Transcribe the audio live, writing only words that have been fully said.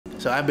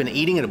So I've been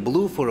eating at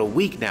Blu for a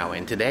week now,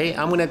 and today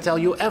I'm gonna tell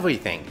you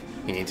everything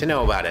you need to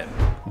know about it.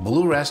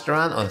 Blu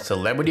Restaurant on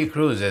Celeberity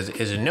Cruises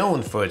is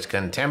known for its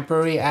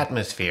contemporary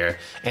atmosphere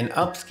and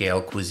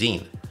upscale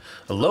cuisine.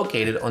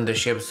 Located on the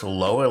ship's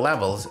lower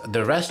levels,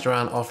 the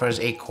restaurant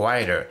offers a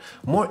quieter,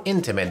 more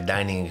intimate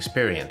dining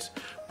experience,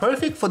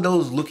 perfect for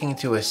those looking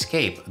to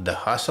escape the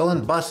hustle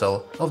and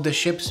bustle of the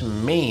ship's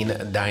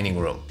main dining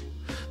room.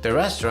 The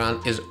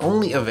restaurant is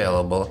only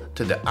available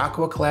to the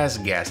Aqua Class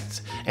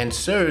guests and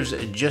serves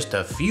just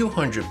a few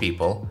hundred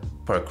people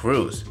per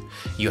cruise.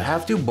 You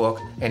have to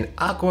book an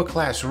Aqua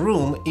Class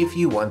room if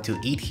you want to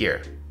eat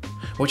here,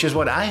 which is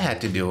what I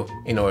had to do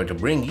in order to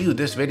bring you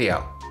this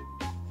video.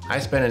 I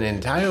spent an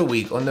entire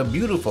week on the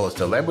beautiful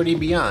Celebrity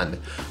Beyond.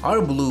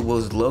 Our Blu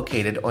was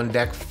located on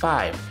deck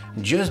 5,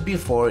 just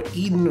before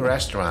Eden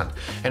Restaurant,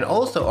 and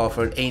also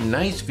offered a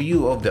nice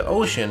view of the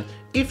ocean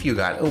if you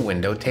got a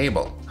window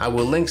table. I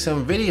will link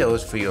some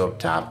videos for you up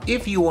top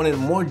if you wanted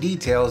more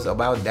details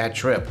about that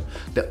trip,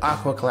 the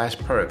Aqua Class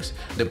perks,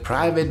 the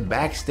private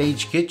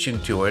backstage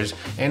kitchen tours,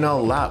 and a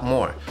lot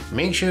more.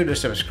 Make sure to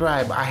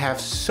subscribe. I have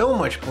so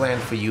much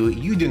planned for you,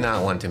 you do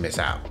not want to miss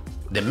out.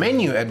 The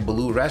menu at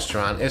Blu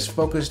Restaurant is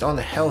focused on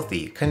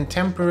healthy,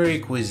 contemporary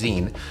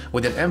cuisine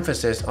with an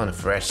emphasis on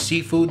fresh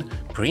seafood,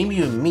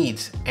 premium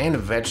meats, and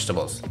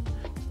vegetables.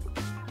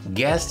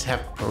 Guests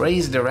have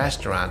praised the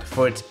restaurant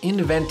for its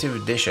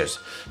inventive dishes,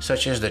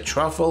 such as the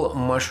truffle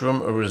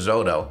mushroom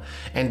risotto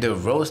and the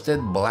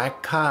roasted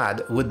black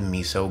cod with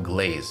miso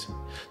glaze.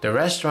 The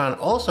restaurant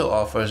also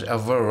offers a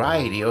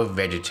variety of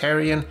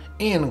vegetarian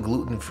and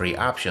gluten-free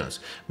options,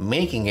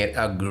 making it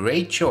a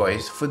great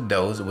choice for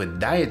those with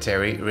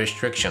dietary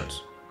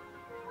restrictions.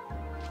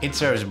 It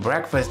serves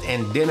breakfast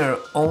and dinner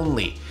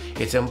only.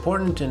 It's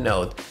important to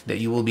note that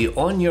you will be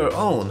on your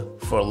own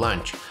for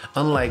lunch.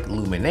 Unlike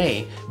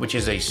Lumine, which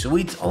is a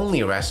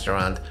sweets-only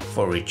restaurant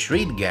for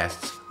retreat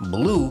guests,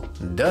 Blu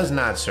does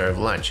not serve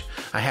lunch.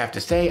 I have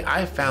to say,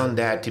 I found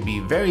that to be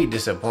very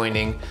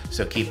disappointing,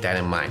 so keep that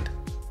in mind.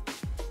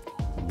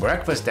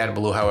 Breakfast at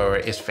Blu, however,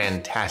 is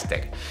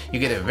fantastic. You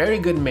get a very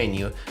good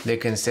menu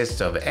that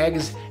consists of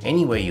eggs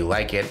any way you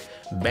like it,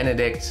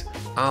 Benedicts,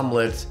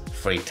 omelets,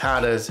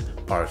 frittatas,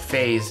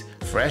 parfaits,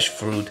 fresh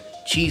fruit,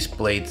 cheese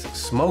plates,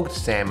 smoked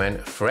salmon,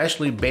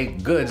 freshly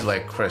baked goods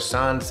like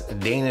croissants,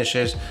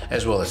 danishes,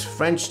 as well as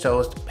French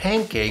toast,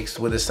 pancakes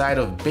with a side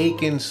of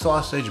bacon,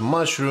 sausage,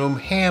 mushroom,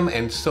 ham,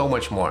 and so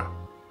much more.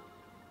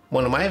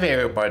 One of my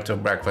favorite parts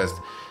of breakfast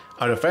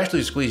are the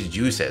freshly squeezed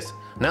juices.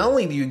 Not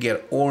only do you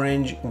get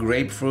orange,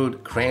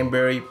 grapefruit,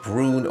 cranberry,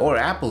 prune, or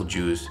apple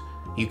juice,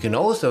 you can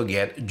also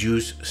get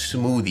juice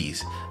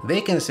smoothies. They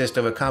consist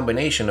of a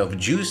combination of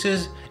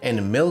juices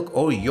and milk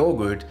or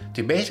yogurt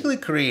to basically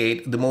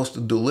create the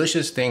most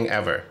delicious thing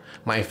ever.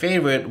 My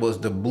favorite was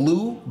the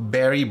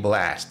Blueberry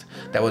Blast.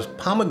 That was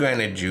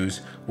pomegranate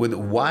juice with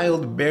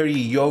wild berry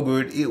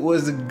yogurt. It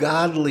was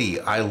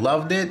godly. I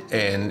loved it,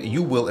 and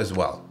you will as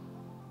well.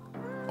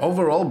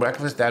 Overall,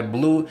 breakfast at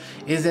Blu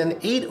is an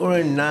 8 or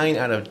a 9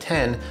 out of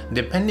 10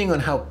 depending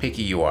on how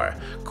picky you are.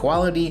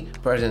 Quality,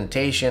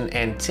 presentation,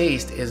 and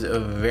taste is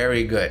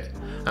very good.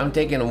 I'm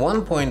taking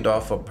 1 point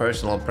off for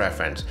personal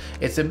preference.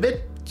 It's a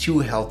bit too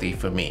healthy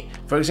for me.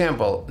 For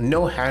example,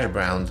 no hash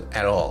browns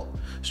at all.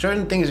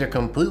 Certain things are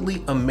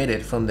completely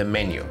omitted from the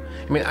menu.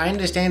 I mean, I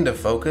understand the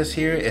focus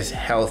here is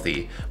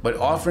healthy, but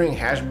offering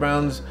hash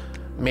browns,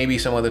 maybe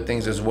some other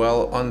things as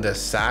well on the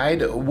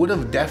side, would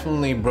have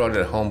definitely brought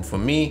it home for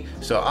me,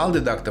 so I'll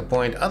deduct a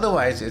point.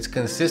 Otherwise, it's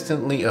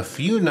consistently a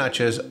few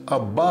notches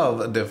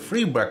above the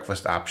free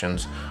breakfast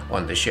options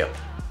on the ship.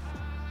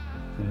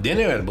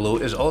 Dinner at Blu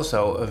is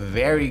also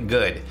very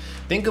good.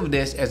 Think of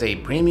this as a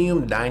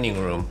premium dining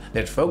room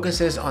that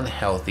focuses on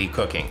healthy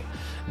cooking.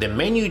 The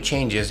menu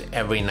changes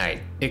every night.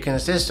 It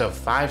consists of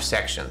 5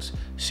 sections: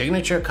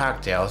 signature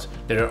cocktails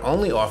that are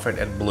only offered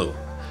at Blu,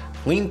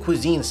 clean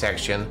cuisine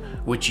section,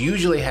 which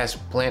usually has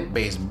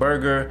plant-based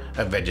burger,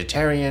 a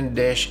vegetarian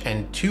dish,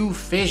 and 2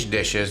 fish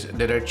dishes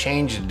that are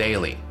changed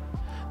daily.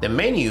 The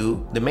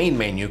main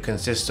menu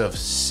consists of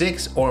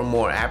 6 or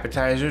more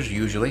appetizers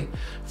usually,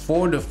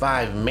 4 to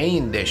 5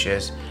 main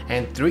dishes,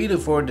 and 3 to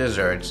 4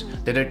 desserts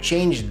that are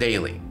changed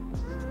daily.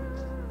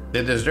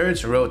 The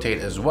desserts rotate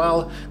as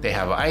well. They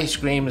have ice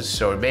creams,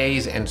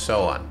 sorbets, and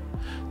so on.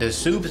 The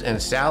soups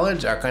and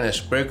salads are kind of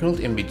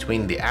sprinkled in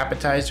between the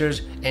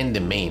appetizers and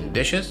the main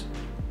dishes,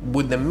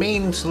 with the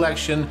main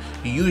selection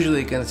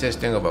usually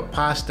consisting of a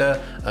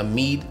pasta, a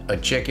meat, a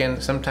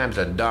chicken, sometimes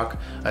a duck,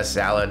 a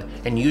salad,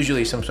 and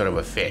usually some sort of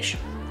a fish.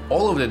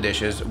 All of the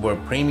dishes were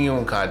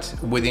premium cuts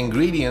with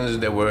ingredients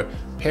that were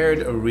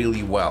paired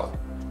really well.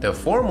 The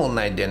formal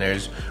night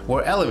dinners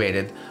were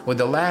elevated, with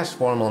the last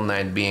formal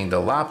night being the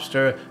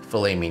lobster,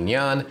 filet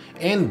mignon,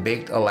 and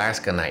baked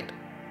Alaska night.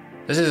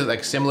 This is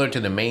like similar to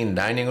the main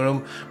dining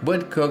room,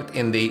 but cooked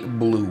in the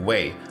Blu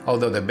way,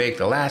 although the baked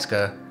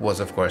Alaska was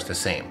of course the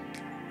same.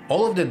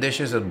 All of the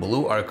dishes at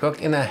Blu are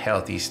cooked in a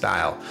healthy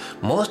style.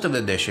 Most of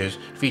the dishes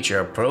feature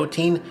a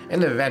protein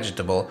and a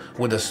vegetable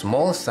with a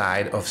small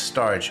side of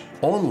starch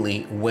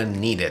only when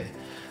needed.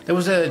 There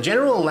was a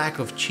general lack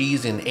of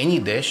cheese in any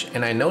dish,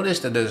 and I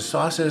noticed that the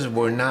sauces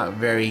were not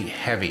very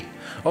heavy.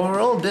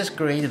 Overall, this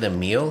created a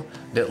meal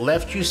that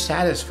left you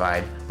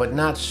satisfied but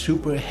not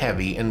super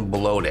heavy and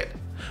bloated.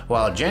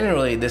 While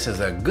generally this is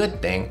a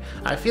good thing,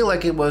 I feel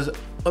like it was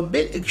a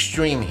bit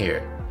extreme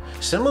here.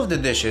 Some of the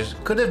dishes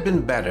could have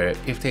been better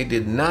if they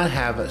did not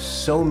have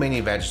so many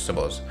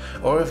vegetables,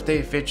 or if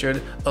they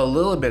featured a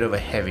little bit of a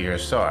heavier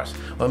sauce,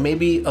 or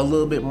maybe a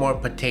little bit more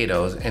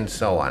potatoes and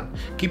so on.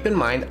 Keep in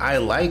mind, I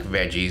like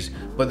veggies,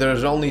 but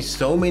there's only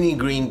so many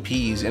green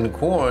peas and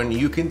corn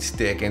you can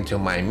stick into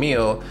my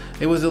meal.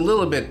 It was a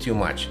little bit too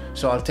much,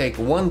 so I'll take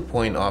 1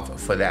 point off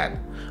for that.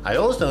 I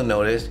also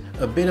noticed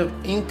a bit of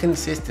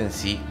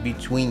inconsistency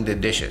between the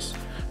dishes.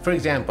 For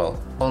example,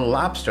 on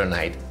lobster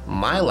night,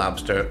 my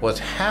lobster was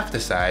half the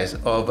size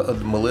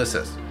of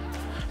Melissa's.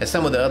 And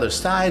some of the other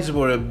sides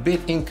were a bit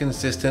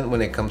inconsistent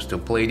when it comes to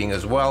plating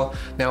as well.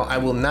 Now, I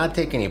will not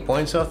take any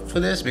points off for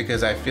this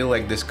because I feel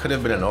like this could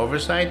have been an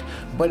oversight,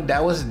 but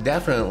that was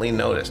definitely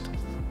noticed.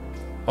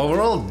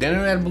 Overall,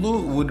 dinner at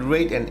Blu would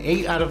rate an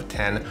 8 out of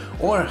 10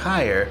 or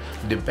higher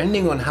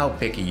depending on how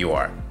picky you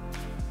are.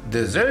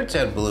 Desserts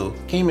at Blu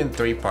came in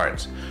 3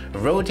 parts, a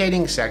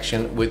rotating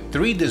section with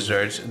 3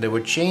 desserts that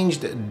were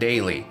changed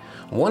daily,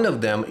 one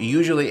of them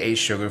usually a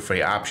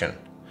sugar-free option,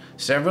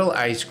 several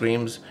ice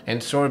creams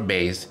and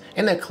sorbets,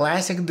 and a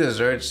classic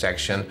dessert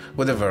section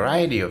with a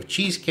variety of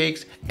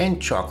cheesecakes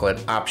and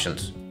chocolate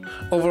options.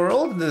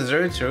 Overall, the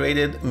desserts are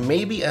rated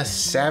maybe a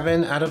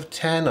 7 out of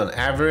 10 on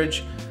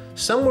average.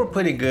 Some were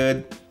pretty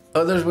good,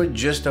 others were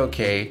just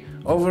okay.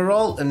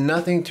 Overall,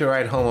 nothing to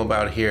write home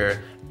about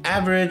here.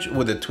 Average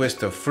with a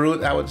twist of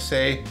fruit, I would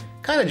say,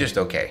 kinda just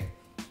okay.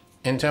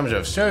 In terms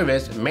of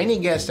service, many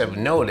guests have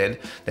noted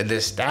that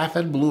the staff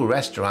at Blu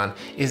Restaurant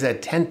is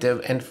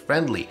attentive and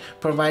friendly,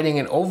 providing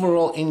an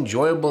overall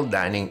enjoyable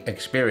dining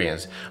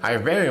experience. I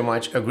very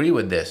much agree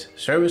with this.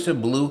 Service at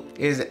Blu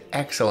is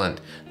excellent.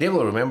 They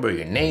will remember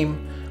your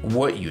name,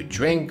 what you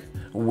drink,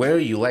 where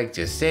you like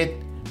to sit,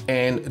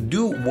 and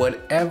do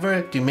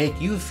whatever to make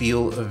you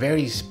feel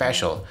very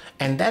special.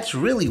 And that's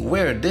really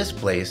where this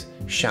place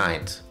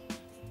shines.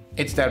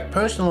 It's that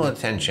personal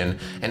attention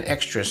and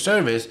extra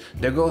service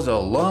that goes a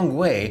long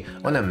way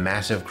on a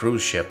massive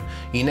cruise ship.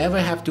 You never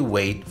have to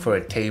wait for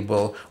a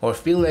table or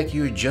feel like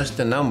you're just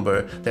a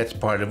number that's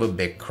part of a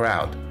big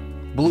crowd.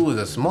 Blu is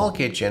a small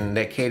kitchen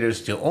that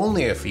caters to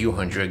only a few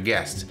hundred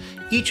guests.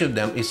 Each of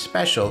them is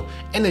special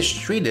and is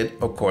treated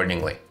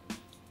accordingly.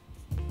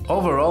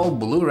 Overall,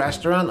 Blu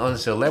Restaurant on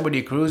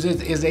Celeberity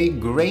Cruises is a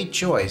great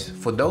choice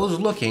for those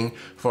looking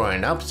for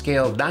an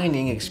upscale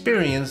dining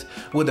experience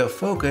with a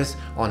focus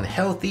on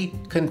healthy,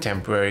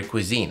 contemporary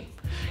cuisine.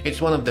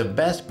 It's one of the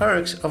best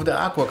perks of the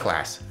Aqua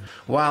Class.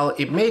 While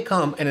it may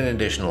come at an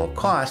additional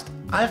cost,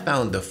 I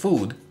found the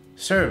food,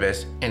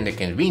 service, and the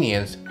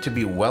convenience to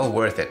be well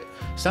worth it.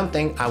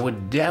 Something I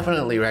would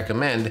definitely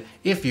recommend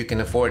if you can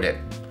afford it.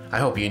 I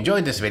hope you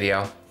enjoyed this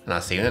video, and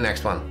I'll see you in the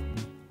next one.